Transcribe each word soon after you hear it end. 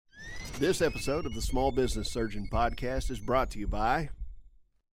This episode of the Small Business Surgeon Podcast is brought to you by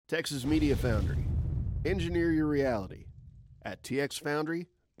Texas Media Foundry. Engineer your reality at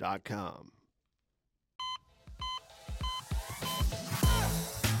txfoundry.com.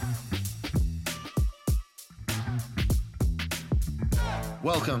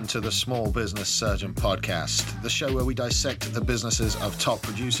 Welcome to the Small Business Surgeon Podcast, the show where we dissect the businesses of top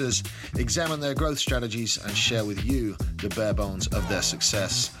producers, examine their growth strategies, and share with you the bare bones of their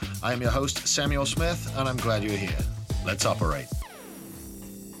success. I am your host, Samuel Smith, and I'm glad you're here. Let's operate.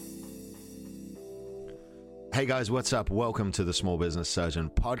 Hey guys, what's up? Welcome to the Small Business Surgeon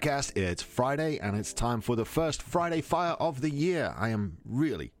Podcast. It's Friday and it's time for the first Friday Fire of the year. I am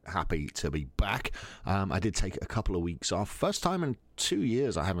really happy to be back. I did take a couple of weeks off. First time in 2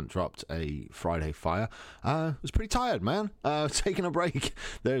 years I haven't dropped a Friday Fire. I was pretty tired, man. Taking a break.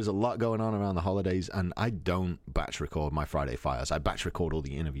 There's a lot going on around the holidays and I don't batch record my Friday Fires. I batch record all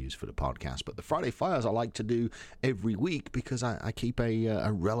the interviews for the podcast, but the Friday Fires I like to do every week because I keep a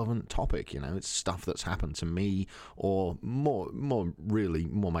relevant topic. You know, it's stuff that's happened to me or more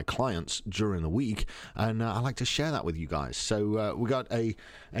my clients during the week, and I like to share that with you guys. So we got a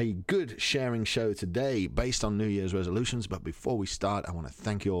good sharing show today based on New Year's resolutions, but before we start, I want to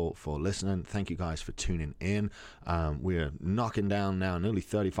thank you all for listening. Thank you guys for tuning in. We're knocking down now nearly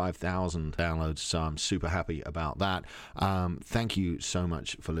 35,000 downloads, so I'm super happy about that. Thank you so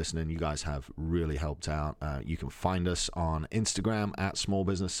much for listening. You guys have really helped out. You can find us on Instagram at Small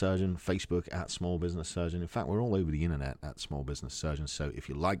Business Surgeon, Facebook at Small Business Surgeon. In fact, we're all over the internet at Small Business Surgeon. So if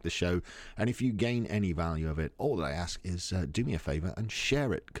you like the show and if you gain any value of it, all that I ask is do me a favor and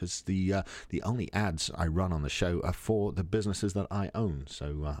share it, because the only ads I run on the show are for the businesses that I own.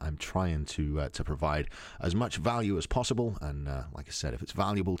 So I'm trying to provide as much value as possible. And like I said, if it's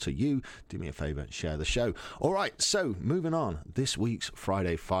valuable to you, do me a favor and share the show. All right, so moving on. This week's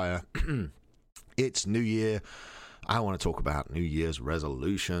Friday Fire. It's New Year. I want to talk about New Year's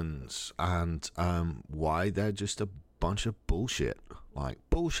resolutions and why they're just a bunch of bullshit. Like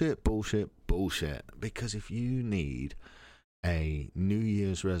bullshit. Because if you need a New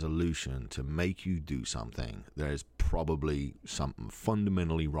Year's resolution to make you do something, there's probably something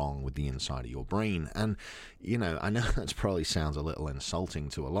fundamentally wrong with the inside of your brain. And, you know, I know that probably sounds a little insulting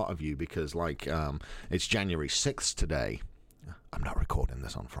to a lot of you because, like, it's January 6th today. I'm not recording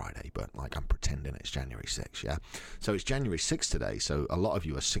this on Friday, but like I'm pretending it's January 6th, yeah? So it's January 6th today, so a lot of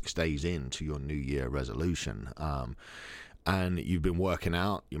you are 6 days into your New Year resolution. And you've been working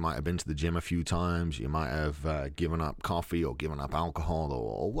out. You might have been to the gym a few times. You might have given up coffee or given up alcohol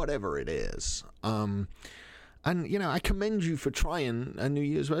or whatever it is. And, you know, I commend you for trying a New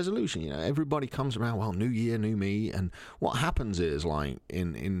Year's resolution. You know, everybody comes around, well, new year, new me. And what happens is, like,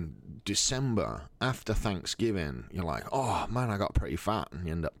 in December, after Thanksgiving, you're like, oh, man, I got pretty fat. And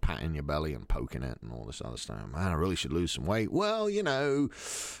you end up patting your belly and poking it and all this other stuff. Man, I really should lose some weight. Well, you know,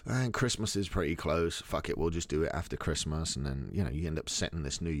 Christmas is pretty close. Fuck it, we'll just do it after Christmas. And then, you know, you end up setting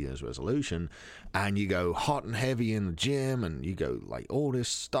this New Year's resolution. And you go hot and heavy in the gym. And you go, like, all this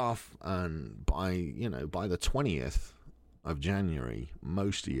stuff. And by the 20th of January,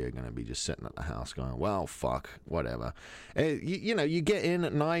 most of you are going to be just sitting at the house going, well, fuck, whatever. You know, you get in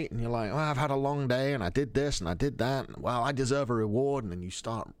at night and you're like, oh, I've had a long day and I did this and I did that. And, well, I deserve a reward. And then you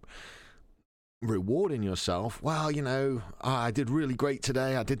start rewarding yourself. Well, you know, I did really great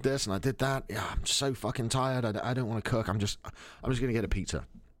today. I did this and I did that. Yeah, I'm so fucking tired. I don't want to cook. I'm just going to get a pizza.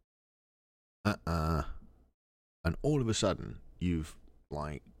 And all of a sudden, you've,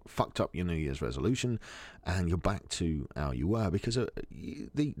 like, fucked up your New Year's resolution and you're back to how you were, because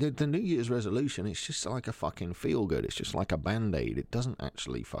the New Year's resolution, it's just like a fucking feel good. It's just like a band-aid. It doesn't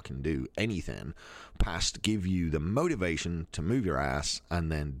actually fucking do anything past give you the motivation to move your ass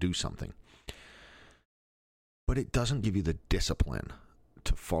and then do something. But it doesn't give you the discipline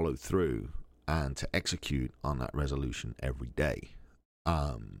to follow through and to execute on that resolution every day.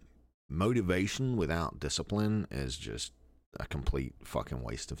 Motivation without discipline is just a complete fucking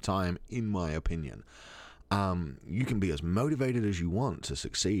waste of time, in my opinion. You can be as motivated as you want to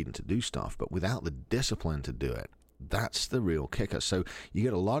succeed and to do stuff, but without the discipline to do it, that's the real kicker. So you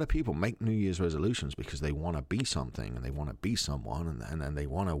get a lot of people make New Year's resolutions because they want to be something and they want to be someone and they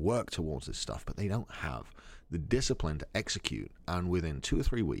want to work towards this stuff, but they don't have the discipline to execute. And within 2 or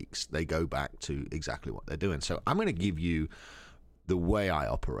 3 weeks, they go back to exactly what they're doing. So I'm going to give you the way I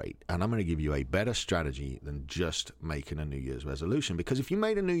operate, and I'm going to give you a better strategy than just making a New Year's resolution. Because if you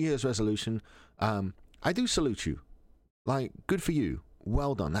made a New Year's resolution, I do salute you. Like, good for you.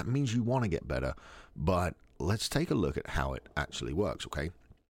 Well done. That means you want to get better. But let's take a look at how it actually works, okay?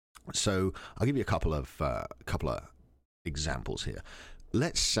 So I'll give you a couple of examples here.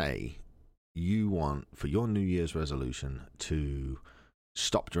 Let's say you want for your New Year's resolution to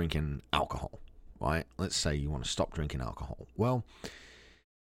stop drinking alcohol, right? Let's say you want to stop drinking alcohol. Well,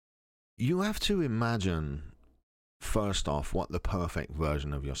 you have to imagine, first off, what the perfect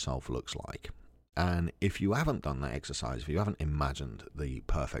version of yourself looks like. And if you haven't done that exercise, if you haven't imagined the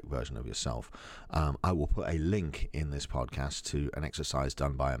perfect version of yourself, I will put a link in this podcast to an exercise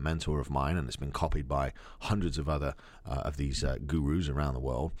done by a mentor of mine, and it's been copied by hundreds of other of these gurus around the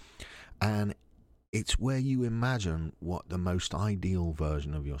world. And it's where you imagine what the most ideal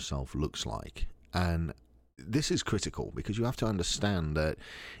version of yourself looks like. And this is critical because you have to understand that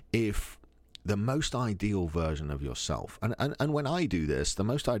if the most ideal version of yourself, and when I do this, the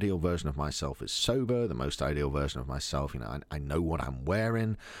most ideal version of myself is sober. The most ideal version of myself, I know what I'm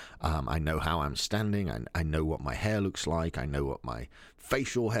wearing, I know how I'm standing, I know what my hair looks like, I know what my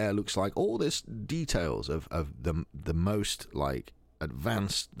facial hair looks like, all this details of the most like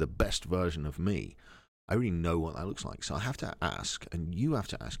advanced, the best version of me. I already know what that looks like. So I have to ask, and you have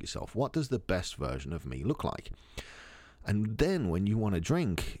to ask yourself, what does the best version of me look like? And then when you want to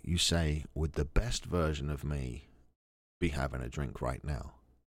drink, you say, would the best version of me be having a drink right now?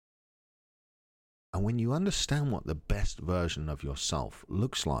 And when you understand what the best version of yourself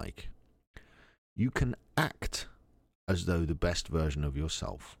looks like, you can act as though the best version of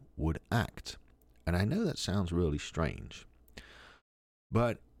yourself would act. And I know that sounds really strange,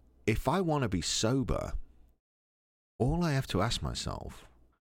 but if I want to be sober, all I have to ask myself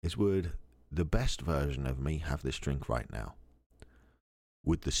is, would the best version of me have this drink right now?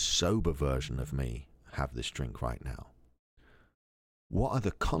 Would the sober version of me have this drink right now? What are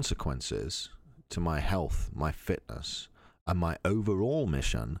the consequences to my health, my fitness, and my overall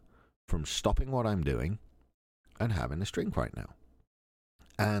mission from stopping what I'm doing and having this drink right now?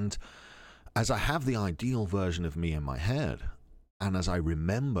 And as I have the ideal version of me in my head, and as I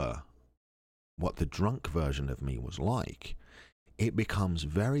remember what the drunk version of me was like, it becomes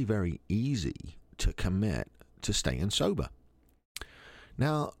very, very easy to commit to staying sober.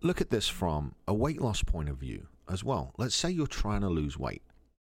 Now, look at this from a weight loss point of view as well. Let's say you're trying to lose weight,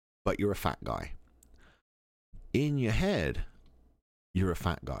 but you're a fat guy. In your head, you're a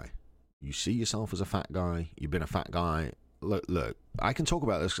fat guy. You see yourself as a fat guy. You've been a fat guy. Look, I can talk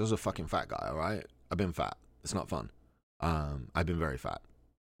about this because I was a fucking fat guy, all right? I've been fat. It's not fun. I've been very fat.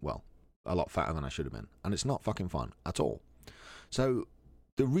 Well, a lot fatter than I should have been. And it's not fucking fun at all. So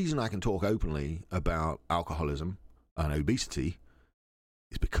the reason I can talk openly about alcoholism and obesity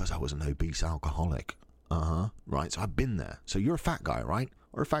is because I was an obese alcoholic. Right? So I've been there. So you're a fat guy, right?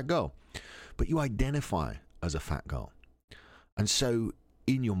 Or a fat girl. But you identify as a fat girl. And so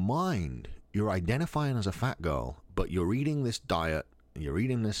in your mind, you're identifying as a fat girl, but you're eating this diet, you're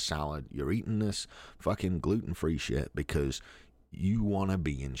eating this salad, you're eating this fucking gluten-free shit because you want to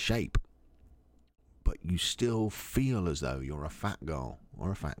be in shape. But you still feel as though you're a fat girl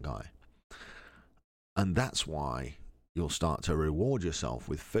or a fat guy. And that's why you'll start to reward yourself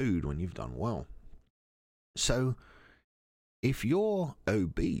with food when you've done well. So if you're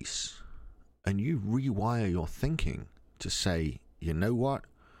obese and you rewire your thinking to say, you know what,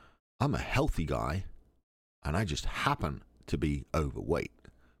 I'm a healthy guy and I just happen to be overweight,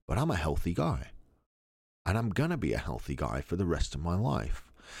 but I'm a healthy guy and I'm going to be a healthy guy for the rest of my life.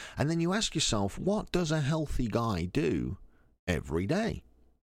 And then you ask yourself, what does a healthy guy do every day?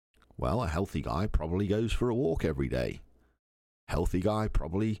 Well, a healthy guy probably goes for a walk every day. Healthy guy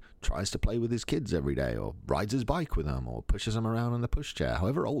probably tries to play with his kids every day, or rides his bike with them, or pushes them around in the pushchair,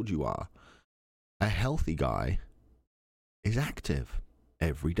 however old you are. A healthy guy is active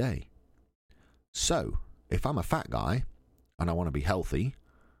every day. So, if I'm a fat guy and I want to be healthy,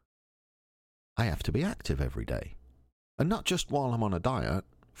 I have to be active every day. And not just while I'm on a diet,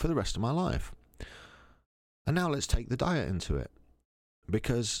 for the rest of my life. And now let's take the diet into it.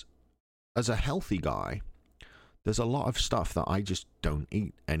 Because as a healthy guy, there's a lot of stuff that I just don't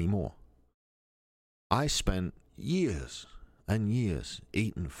eat anymore. I spent years and years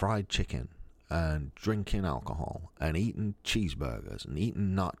eating fried chicken and drinking alcohol and eating cheeseburgers and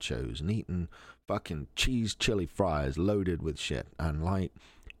eating nachos and eating fucking cheese chili fries loaded with shit. And like,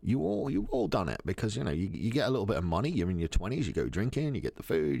 you've all done it because, you know, you get a little bit of money, you're in your 20s, you go drinking, you get the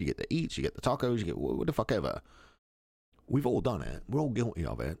food, you get the eats, you get the tacos, you get what the fuck ever. We've all done it. We're all guilty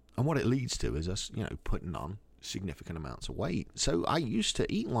of it. And what it leads to is us, you know, putting on significant amounts of weight. So I used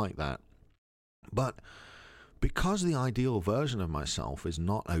to eat like that. But because the ideal version of myself is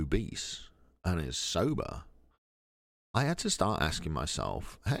not obese and is sober, I had to start asking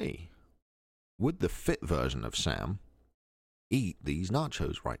myself, hey, would the fit version of Sam eat these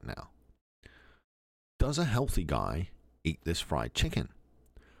nachos right now? Does a healthy guy eat this fried chicken?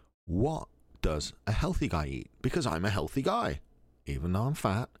 What does a healthy guy eat? Because I'm a healthy guy. Even though I'm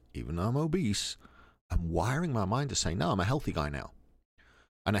fat, even though I'm obese, I'm wiring my mind to say, no, I'm a healthy guy now.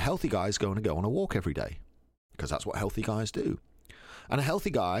 And a healthy guy is going to go on a walk every day, because that's what healthy guys do. And a healthy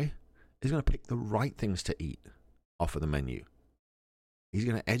guy is going to pick the right things to eat off of the menu. He's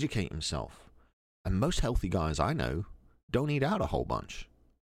going to educate himself. And most healthy guys I know don't eat out a whole bunch.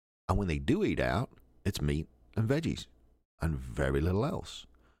 And when they do eat out, it's meat and veggies and very little else.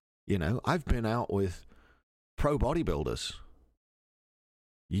 You know, I've been out with pro bodybuilders.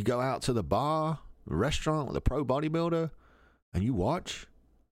 You go out to the bar, restaurant with a pro bodybuilder, and you watch,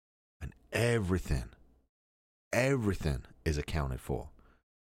 and everything is accounted for.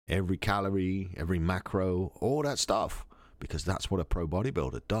 Every calorie, every macro, all that stuff, because that's what a pro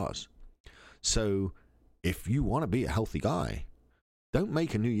bodybuilder does. So if you want to be a healthy guy, don't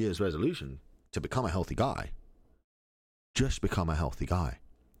make a New Year's resolution to become a healthy guy. Just become a healthy guy.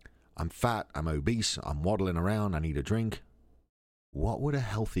 I'm fat, I'm obese, I'm waddling around, I need a drink. What would a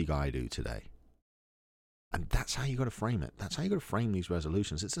healthy guy do today? And that's how you got to frame it. That's how you got to frame these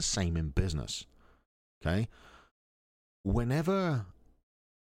resolutions. It's the same in business. Okay? Whenever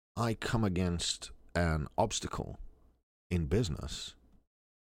I come against an obstacle in business,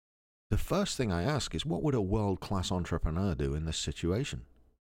 the first thing I ask is, what would a world-class entrepreneur do in this situation?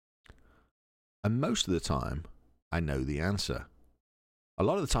 And most of the time, I know the answer. A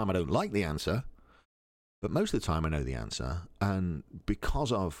lot of the time, I don't like the answer, but most of the time, I know the answer. And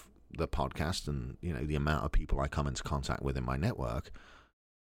because of the podcast and, you know, the amount of people I come into contact with in my network,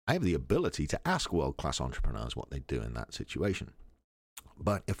 I have the ability to ask world-class entrepreneurs what they do in that situation.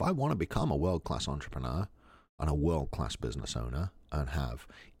 But if I want to become a world-class entrepreneur and a world-class business owner and have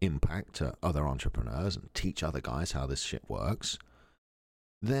impact to other entrepreneurs and teach other guys how this shit works,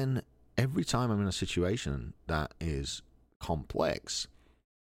 then every time I'm in a situation that is complex,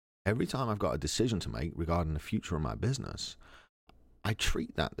 every time I've got a decision to make regarding the future of my business, I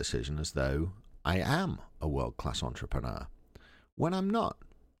treat that decision as though I am a world-class entrepreneur when I'm not.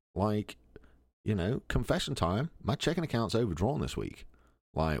 Like, you know, confession time, my checking account's overdrawn this week.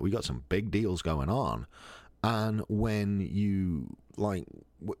 Like, we got some big deals going on. And when you, like,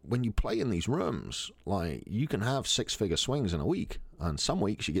 when you play in these rooms, like, you can have 6-figure swings in a week. And some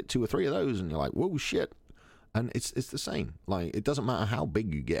weeks you get 2 or 3 of those and you're like, whoa, shit. And it's the same. Like, it doesn't matter how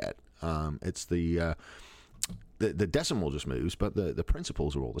big you get. It's the decimal just moves, but the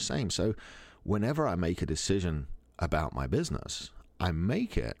principles are all the same. So whenever I make a decision about my business, I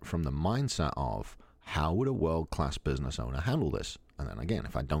make it from the mindset of, how would a world-class business owner handle this? And then again,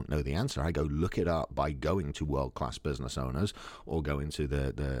 if I don't know the answer, I go look it up by going to world-class business owners or going to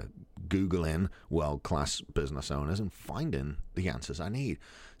the Googling world-class business owners and finding the answers I need.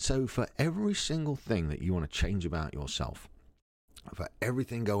 So for every single thing that you want to change about yourself, for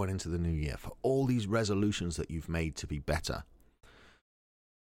everything going into the new year, for all these resolutions that you've made to be better,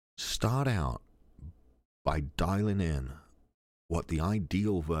 start out by dialing in what the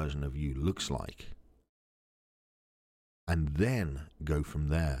ideal version of you looks like, and then go from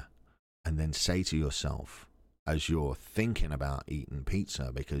there. And then say to yourself, as you're thinking about eating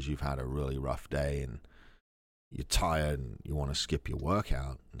pizza because you've had a really rough day and you're tired and you want to skip your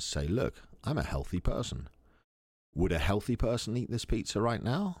workout, and say, look, I'm a healthy person. Would a healthy person eat this pizza right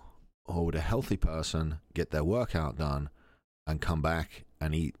now? Or would a healthy person get their workout done and come back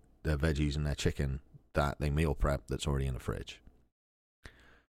and eat their veggies and their chicken that they meal prep that's already in the fridge?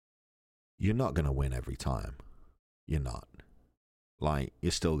 You're not going to win every time. You're not. Like,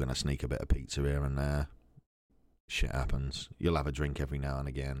 you're still going to sneak a bit of pizza here and there. Shit happens. You'll have a drink every now and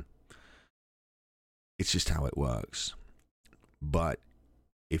again. It's just how it works. But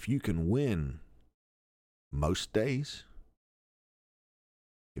if you can win most days,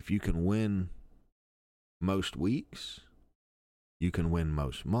 if you can win most weeks, you can win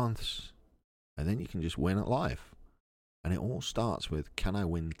most months, and then you can just win at life. And it all starts with, can I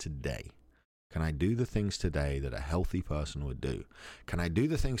win today? Can I do the things today that a healthy person would do? Can I do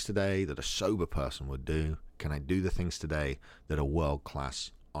the things today that a sober person would do? Can I do the things today that a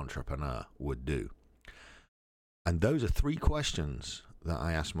world-class entrepreneur would do? And those are 3 questions that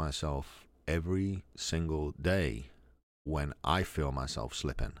I ask myself every single day when I feel myself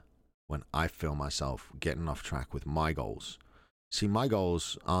slipping, when I feel myself getting off track with my goals. See, my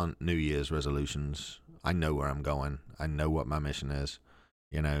goals aren't New Year's resolutions. I know where I'm going. I know what my mission is.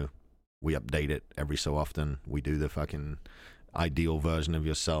 You know, we update it every so often. We do the fucking ideal version of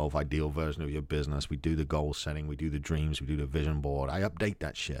yourself, ideal version of your business. We do the goal setting. We do the dreams. We do the vision board. I update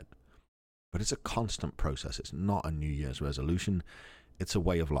that shit. But it's a constant process. It's not a New Year's resolution. It's a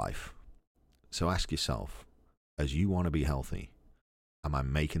way of life. So ask yourself, as you want to be healthy, am I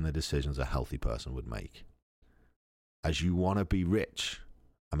making the decisions a healthy person would make? As you want to be rich,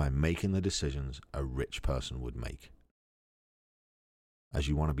 am I making the decisions a rich person would make? As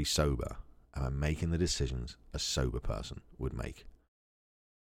you want to be sober, am I making the decisions a sober person would make?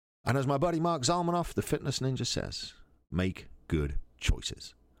 And as my buddy Mark Zalmanoff, the fitness ninja, says, make good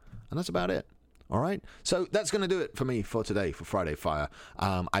choices. And that's about it. All right. So that's going to do it for me for today, for Friday Fire.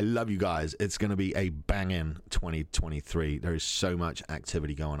 I love you guys. It's going to be a banging 2023. There is so much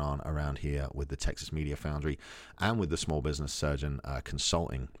activity going on around here with the Texas Media Foundry and with the Small Business Surgeon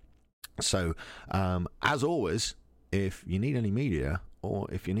Consulting. So as always, if you need any media or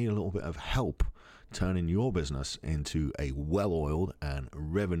if you need a little bit of help turning your business into a well-oiled and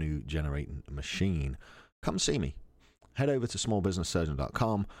revenue-generating machine, come see me. Head over to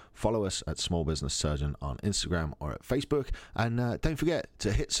smallbusinesssurgeon.com, follow us at Small Business Surgeon on Instagram or at Facebook, and don't forget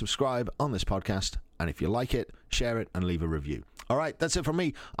to hit subscribe on this podcast, and if you like it, share it and leave a review. All right, that's it from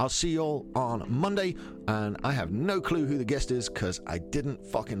me. I'll see you all on Monday, and I have no clue who the guest is because I didn't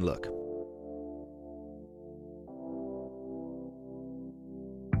fucking look.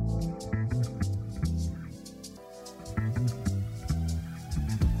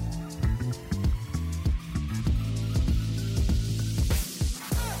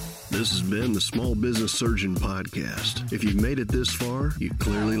 This has been the Small Business Surgeon Podcast. If you've made it this far, you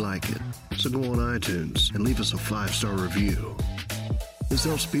clearly like it. So go on iTunes and leave us a 5-star review. This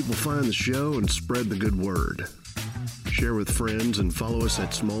helps people find the show and spread the good word. Share with friends and follow us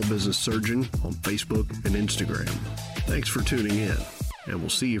at Small Business Surgeon on Facebook and Instagram. Thanks for tuning in, and we'll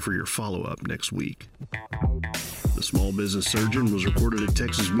see you for your follow-up next week. The Small Business Surgeon was recorded at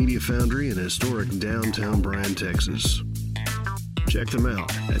Texas Media Foundry in historic downtown Bryan, Texas. Check them out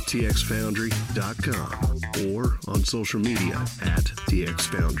at txfoundry.com or on social media at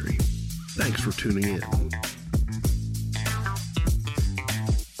txfoundry. Thanks for tuning in.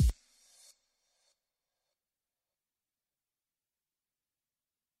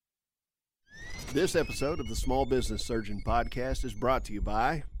 This episode of the Small Business Surgeon Podcast is brought to you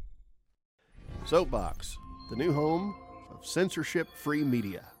by Soapbox, the new home of censorship-free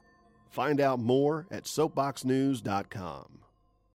media. Find out more at soapboxnews.com.